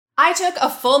I took a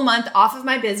full month off of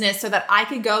my business so that I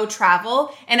could go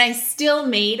travel, and I still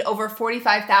made over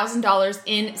 $45,000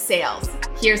 in sales.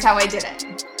 Here's how I did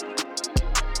it.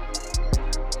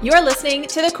 You're listening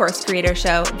to The Course Creator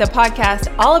Show, the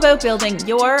podcast all about building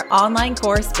your online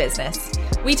course business.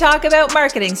 We talk about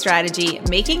marketing strategy,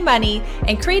 making money,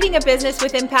 and creating a business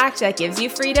with impact that gives you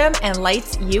freedom and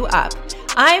lights you up.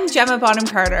 I'm Gemma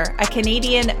Bonham-Carter, a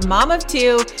Canadian mom of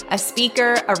two, a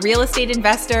speaker, a real estate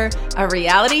investor, a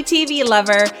reality TV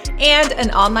lover, and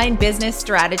an online business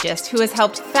strategist who has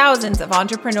helped thousands of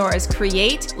entrepreneurs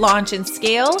create, launch, and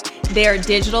scale their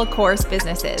digital course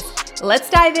businesses. Let's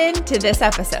dive into this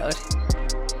episode.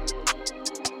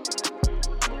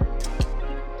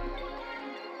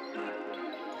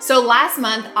 So last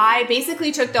month, I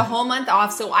basically took the whole month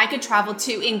off so I could travel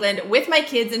to England with my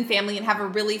kids and family and have a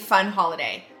really fun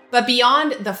holiday. But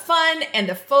beyond the fun and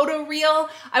the photo reel,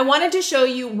 I wanted to show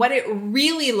you what it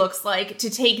really looks like to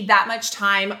take that much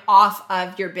time off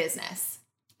of your business.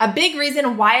 A big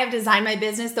reason why I've designed my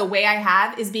business the way I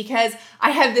have is because I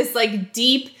have this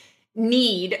deep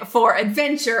need for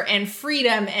adventure and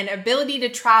freedom and ability to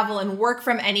travel and work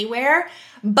from anywhere.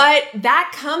 But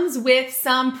that comes with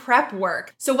some prep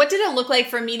work. So what did it look like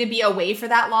for me to be away for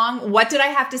that long? What did I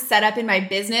have to set up in my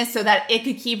business so that it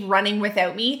could keep running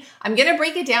without me? I'm going to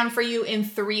break it down for you in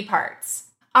 3 parts.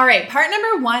 All right, part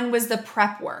number 1 was the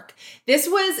prep work. This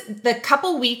was the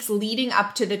couple weeks leading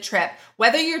up to the trip.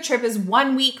 Whether your trip is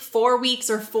 1 week, 4 weeks,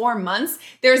 or 4 months,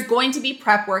 there's going to be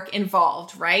prep work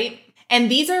involved, right? And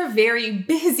these are very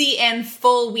busy and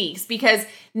full weeks because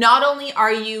not only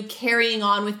are you carrying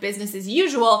on with business as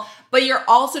usual, but you're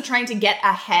also trying to get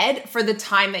ahead for the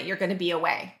time that you're going to be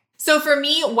away. So for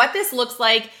me, what this looks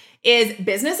like is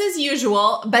business as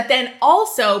usual, but then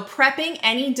also prepping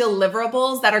any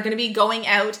deliverables that are going to be going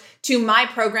out to my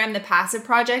program, The Passive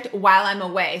Project, while I'm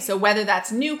away. So whether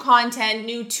that's new content,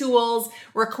 new tools,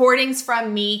 recordings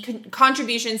from me,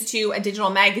 contributions to a digital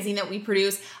magazine that we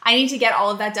produce, I need to get all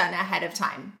of that done ahead of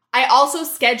time. I also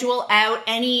schedule out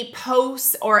any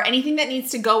posts or anything that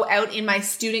needs to go out in my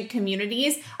student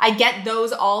communities. I get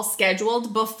those all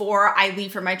scheduled before I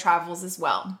leave for my travels as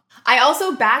well. I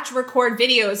also batch record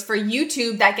videos for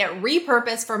YouTube that get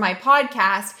repurposed for my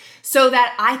podcast so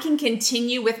that I can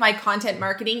continue with my content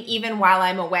marketing even while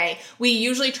I'm away. We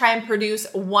usually try and produce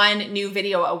 1 new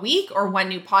video a week or 1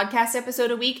 new podcast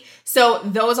episode a week. So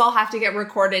those all have to get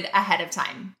recorded ahead of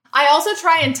time. I also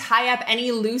try and tie up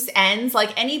any loose ends,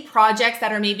 like any projects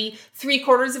that are maybe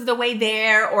 3/4 of the way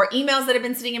there or emails that have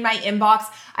been sitting in my inbox.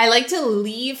 I like to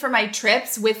leave for my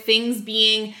trips with things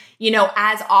being,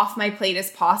 as off my plate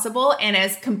as possible and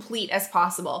as complete as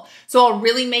possible. So I'll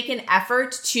really make an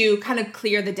effort to kind of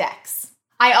clear the decks.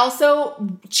 I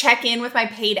also check in with my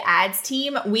paid ads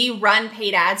team. We run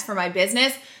paid ads for my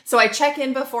business. So I check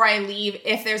in before I leave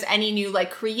if there's any new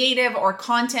creative or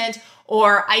content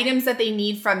or items that they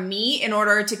need from me in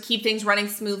order to keep things running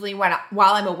smoothly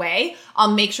while I'm away.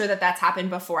 I'll make sure that that's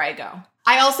happened before I go.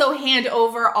 I also hand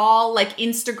over all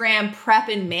Instagram prep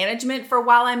and management for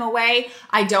while I'm away.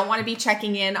 I don't want to be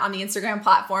checking in on the Instagram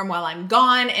platform while I'm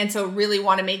gone. And so really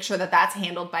want to make sure that that's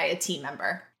handled by a team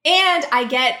member. And I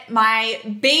get my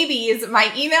babies,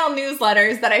 my email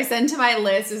newsletters that I send to my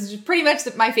list. This is pretty much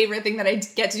my favorite thing that I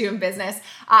get to do in business.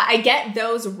 I get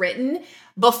those written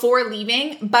before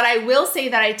leaving, but I will say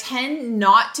that I tend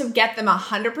not to get them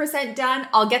 100% done.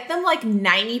 I'll get them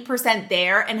 90%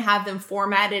 there and have them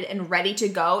formatted and ready to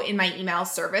go in my email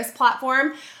service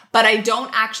platform, but I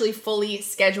don't actually fully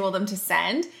schedule them to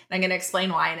send. And I'm going to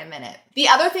explain why in a minute. The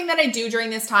other thing that I do during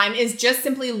this time is just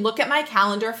simply look at my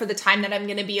calendar for the time that I'm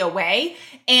going to be away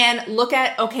and look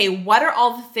at, okay, what are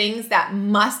all the things that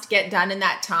must get done in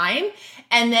that time?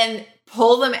 And then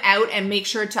pull them out and make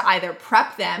sure to either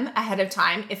prep them ahead of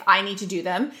time if I need to do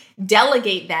them,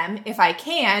 delegate them if I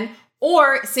can,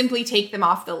 or simply take them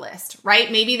off the list,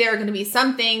 right? Maybe there are going to be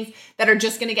some things that are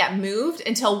just going to get moved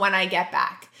until when I get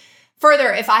back.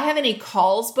 Further, if I have any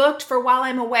calls booked for while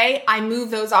I'm away, I move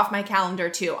those off my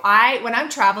calendar too. When I'm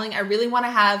traveling, I really want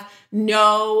to have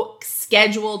no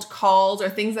scheduled calls or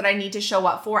things that I need to show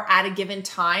up for at a given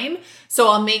time. So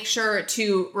I'll make sure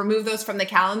to remove those from the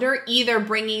calendar, either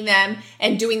bringing them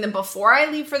and doing them before I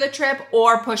leave for the trip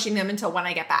or pushing them until when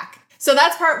I get back. So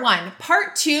that's part 1.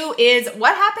 Part 2 is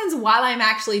what happens while I'm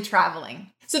actually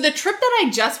traveling. So the trip that I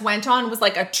just went on was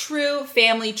like a true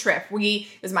family trip. It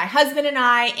was my husband and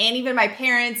I, and even my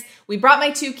parents. We brought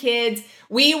my 2 kids.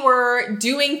 We were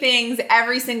doing things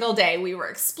every single day. We were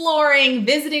exploring,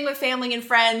 visiting with family and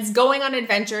friends, going on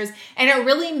adventures. And it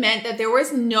really meant that there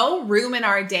was no room in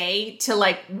our day to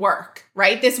like work,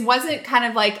 right? This wasn't kind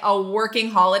of like a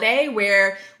working holiday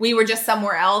where we were just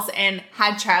somewhere else and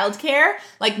had childcare.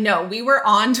 Like, no, we were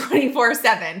on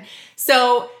 24/7.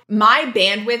 So my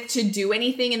bandwidth to do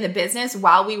anything in the business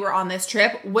while we were on this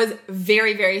trip was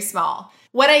very, very small.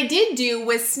 What I did do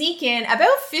was sneak in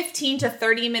about 15 to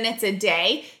 30 minutes a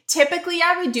day. Typically,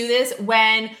 I would do this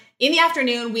when in the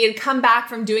afternoon we had come back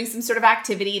from doing some sort of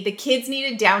activity. The kids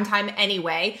needed downtime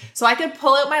anyway, so I could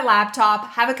pull out my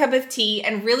laptop, have a cup of tea,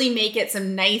 and really make it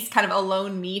some nice kind of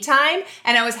alone me time.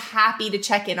 And I was happy to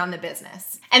check in on the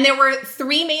business. And there were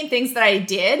 3 main things that I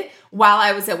did while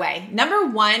I was away. Number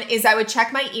 1 is I would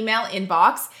check my email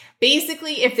inbox.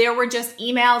 Basically, if there were just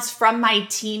emails from my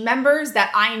team members that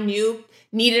I knew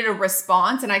needed a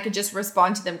response and I could just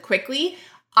respond to them quickly,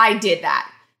 I did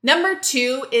that. Number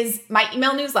 2 is my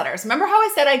email newsletters. Remember how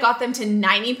I said I got them to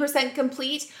 90%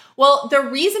 complete? Well, the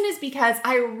reason is because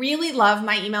I really love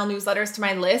my email newsletters to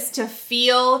my list to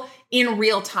feel in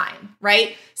real time,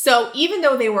 right? So even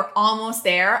though they were almost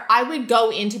there, I would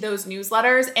go into those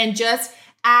newsletters and just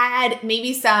add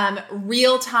maybe some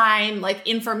real-time like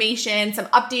information, some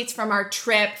updates from our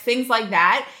trip, things like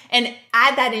that, and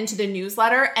add that into the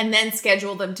newsletter and then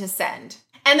schedule them to send.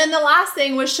 And then the last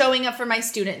thing was showing up for my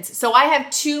students. So I have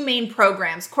 2 main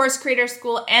programs, Course Creator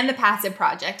School and the Passive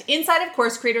Project. Inside of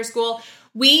Course Creator School,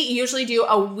 we usually do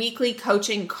a weekly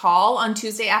coaching call on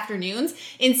Tuesday afternoons.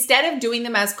 Instead of doing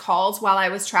them as calls while I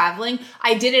was traveling,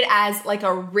 I did it as like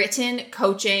a written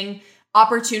coaching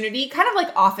opportunity, kind of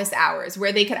like office hours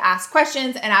where they could ask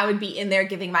questions and I would be in there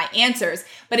giving my answers,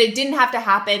 but it didn't have to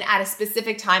happen at a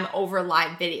specific time over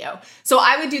live video. So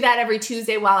I would do that every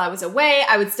Tuesday while I was away.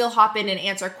 I would still hop in and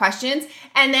answer questions.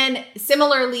 And then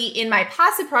similarly in my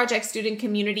Passive Project student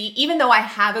community, even though I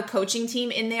have a coaching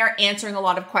team in there answering a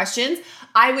lot of questions,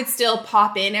 I would still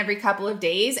pop in every couple of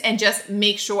days and just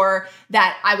make sure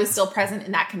that I was still present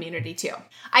in that community too.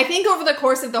 I think over the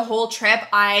course of the whole trip,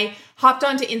 I hopped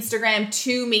onto Instagram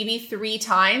 2, maybe 3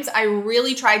 times. I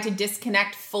really tried to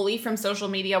disconnect fully from social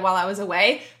media while I was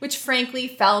away, which frankly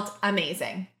felt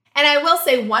amazing. And I will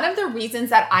say one of the reasons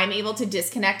that I'm able to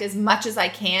disconnect as much as I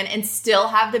can and still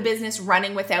have the business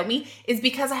running without me is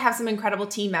because I have some incredible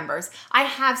team members. I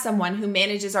have someone who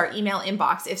manages our email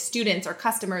inbox if students or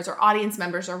customers or audience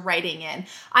members are writing in.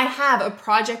 I have a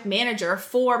project manager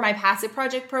for my Passive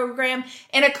Project program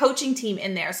and a coaching team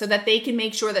in there so that they can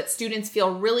make sure that students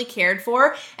feel really cared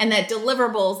for and that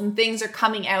deliverables and things are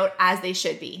coming out as they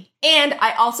should be. And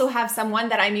I also have someone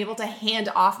that I'm able to hand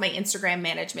off my Instagram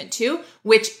management to,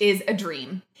 which is a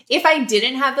dream. If I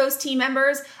didn't have those team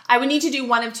members, I would need to do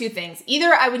one of 2 things.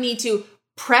 Either I would need to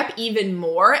prep even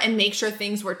more and make sure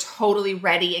things were totally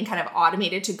ready and kind of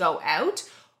automated to go out,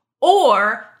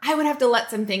 or I would have to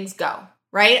let some things go,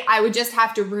 right? I would just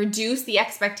have to reduce the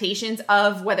expectations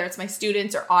of whether it's my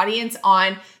students or audience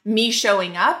on me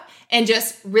showing up and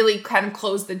just really kind of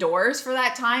close the doors for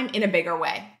that time in a bigger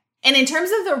way. And in terms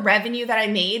of the revenue that I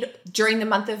made during the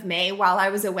month of May while I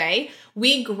was away,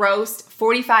 we grossed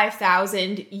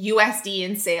 $45,000 USD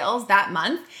in sales that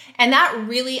month. And that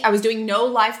really, I was doing no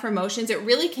live promotions. It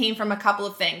really came from a couple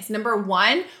of things. Number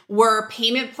 1 were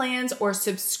payment plans or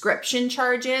subscription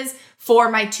charges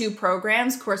for my 2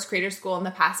 programs, Course Creator School and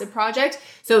the Passive Project.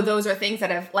 So those are things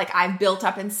that I've built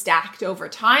up and stacked over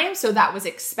time. So that was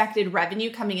expected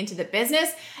revenue coming into the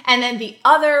business. And then the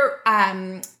other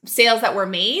sales that were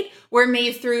made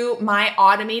through my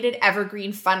automated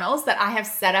evergreen funnels that I have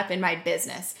set up in my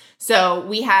business. So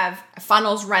we have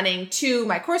funnels running to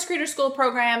my Course Creator School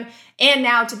program and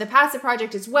now to the Passive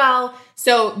Project as well.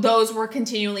 So those were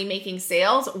continually making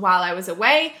sales while I was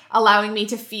away, allowing me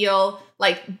to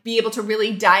be able to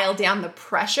really dial down the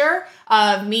pressure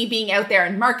of me being out there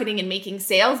and marketing and making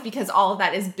sales because all of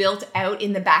that is built out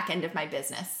in the back end of my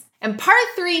business. And part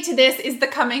 3 to this is the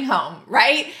coming home,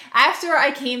 right? After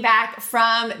I came back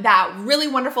from that really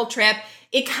wonderful trip,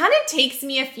 it kind of takes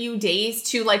me a few days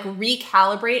to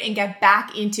recalibrate and get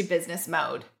back into business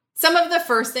mode. Some of the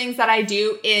first things that I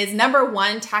do is number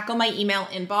 1, tackle my email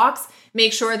inbox.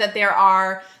 Make sure that there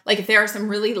are, if there are some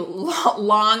really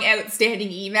long outstanding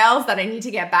emails that I need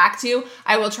to get back to,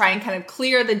 I will try and kind of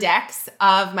clear the decks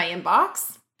of my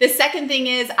inbox. The second thing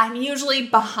is I'm usually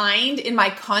behind in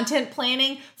my content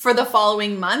planning for the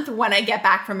following month when I get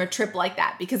back from a trip like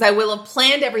that, because I will have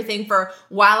planned everything for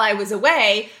while I was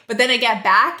away, but then I get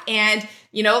back and,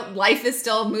 life is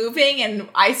still moving and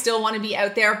I still want to be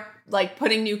out there like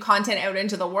putting new content out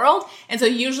into the world. And so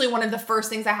usually one of the first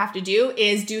things I have to do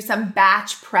is do some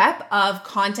batch prep of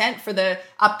content for the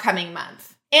upcoming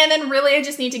month. And then really I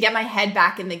just need to get my head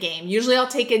back in the game. Usually I'll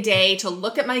take a day to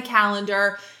look at my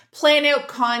calendar, plan out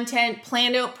content,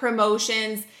 plan out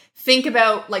promotions, think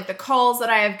about like the calls that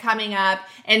I have coming up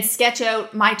and sketch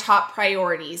out my top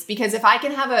priorities. Because if I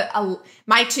can have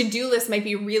my to-do list might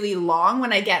be really long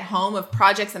when I get home of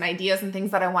projects and ideas and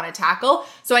things that I want to tackle.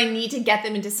 So I need to get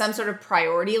them into some sort of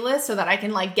priority list so that I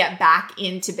can like get back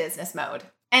into business mode.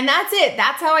 And that's it.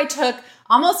 That's how I took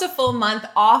almost a full month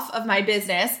off of my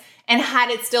business and had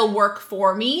it still work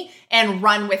for me and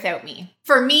run without me.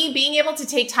 For me, being able to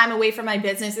take time away from my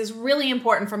business is really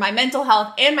important for my mental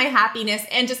health and my happiness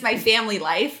and just my family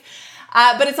life.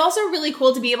 But it's also really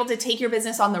cool to be able to take your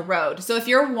business on the road. So if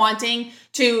you're wanting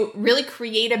to really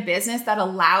create a business that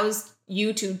allows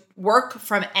you to work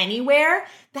from anywhere,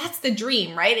 that's the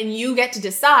dream, right? And you get to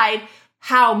decide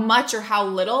how much or how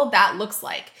little that looks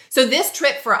like. So this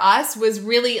trip for us was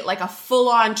really like a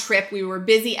full-on trip. We were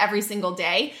busy every single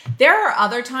day. There are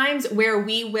other times where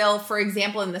we will, for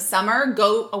example, in the summer,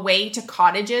 go away to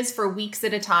cottages for weeks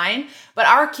at a time, but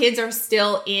our kids are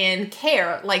still in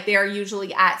care, like they are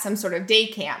usually at some sort of day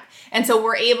camp. And so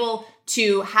we're able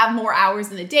to have more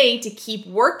hours in the day to keep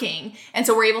working. And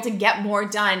so we're able to get more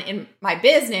done in my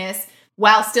business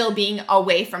while still being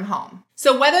away from home.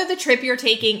 So whether the trip you're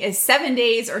taking is 7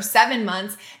 days or 7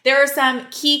 months, there are some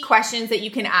key questions that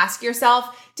you can ask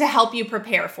yourself to help you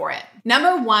prepare for it.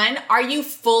 Number one, are you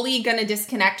fully going to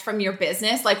disconnect from your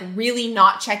business, like really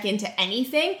not check into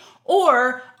anything?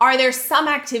 Or are there some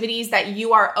activities that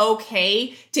you are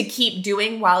okay to keep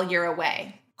doing while you're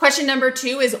away? Question number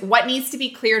two is what needs to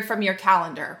be cleared from your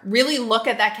calendar? Really look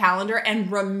at that calendar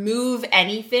and remove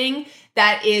anything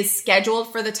that is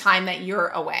scheduled for the time that you're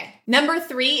away. Number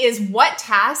three is what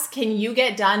tasks can you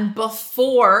get done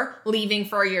before leaving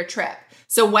for your trip?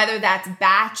 So whether that's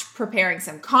batch preparing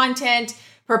some content,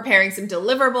 preparing some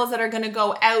deliverables that are going to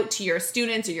go out to your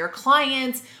students or your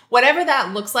clients, whatever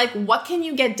that looks like, what can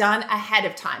you get done ahead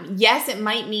of time? Yes, it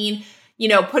might mean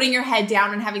putting your head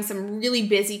down and having some really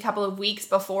busy couple of weeks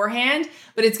beforehand,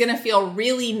 but it's going to feel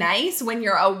really nice when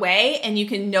you're away and you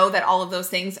can know that all of those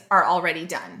things are already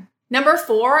done. Number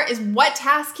four is what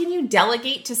tasks can you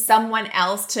delegate to someone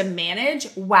else to manage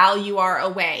while you are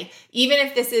away? Even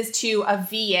if this is to a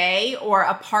VA or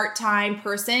a part-time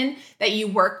person that you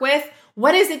work with,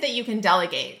 what is it that you can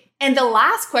delegate? And the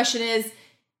last question is,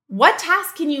 what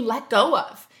tasks can you let go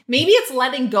of? Maybe it's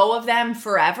letting go of them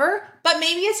forever, but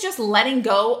maybe it's just letting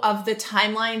go of the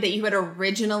timeline that you had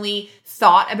originally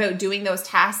thought about doing those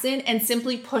tasks in and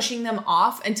simply pushing them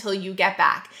off until you get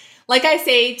back. Like I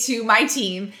say to my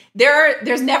team,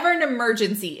 there's never an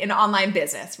emergency in online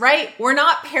business, right? We're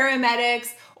not paramedics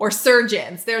or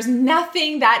surgeons. There's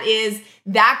nothing that is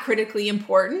that critically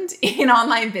important in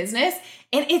online business.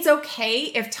 And it's okay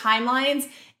if timelines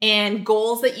and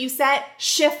goals that you set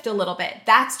shift a little bit.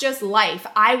 That's just life.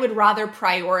 I would rather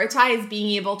prioritize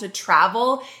being able to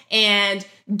travel and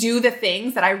do the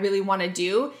things that I really want to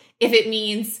do if it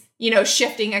means,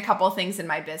 shifting a couple things in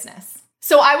my business.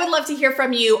 So I would love to hear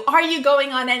from you. Are you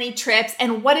going on any trips?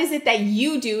 And what is it that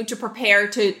you do to prepare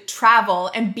to travel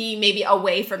and be maybe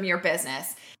away from your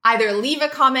business? Either leave a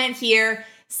comment here,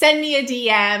 send me a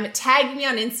DM, tag me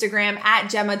on Instagram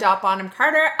at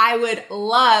gemma.bonhamcarter. I would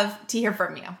love to hear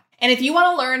from you. And if you want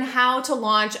to learn how to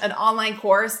launch an online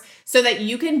course so that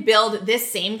you can build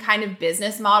this same kind of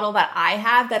business model that I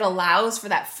have that allows for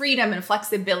that freedom and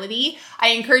flexibility, I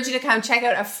encourage you to come check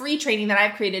out a free training that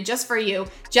I've created just for you,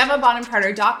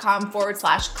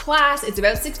 GemmaBonhamCarter.com/class. It's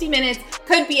about 60 minutes,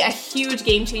 could be a huge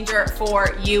game changer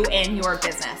for you and your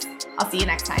business. I'll see you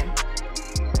next time.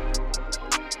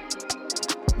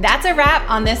 That's a wrap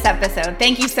on this episode.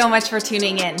 Thank you so much for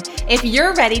tuning in. If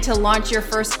you're ready to launch your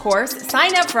first course,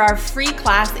 sign up for our free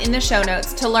class in the show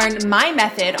notes to learn my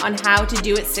method on how to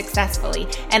do it successfully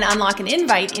and unlock an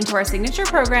invite into our signature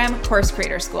program, Course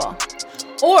Creator School.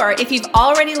 Or if you've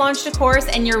already launched a course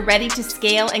and you're ready to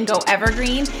scale and go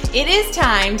evergreen, it is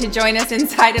time to join us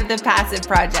inside of the Passive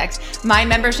Project, my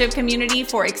membership community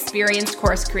for experienced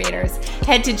course creators.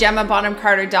 Head to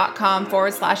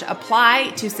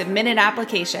GemmaBonhamCarter.com/apply to submit an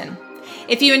application.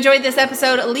 If you enjoyed this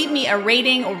episode, leave me a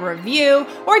rating or review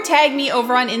or tag me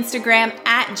over on Instagram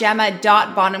at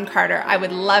Gemma.BonhamCarter. I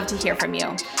would love to hear from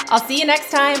you. I'll see you next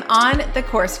time on The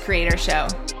Course Creator Show.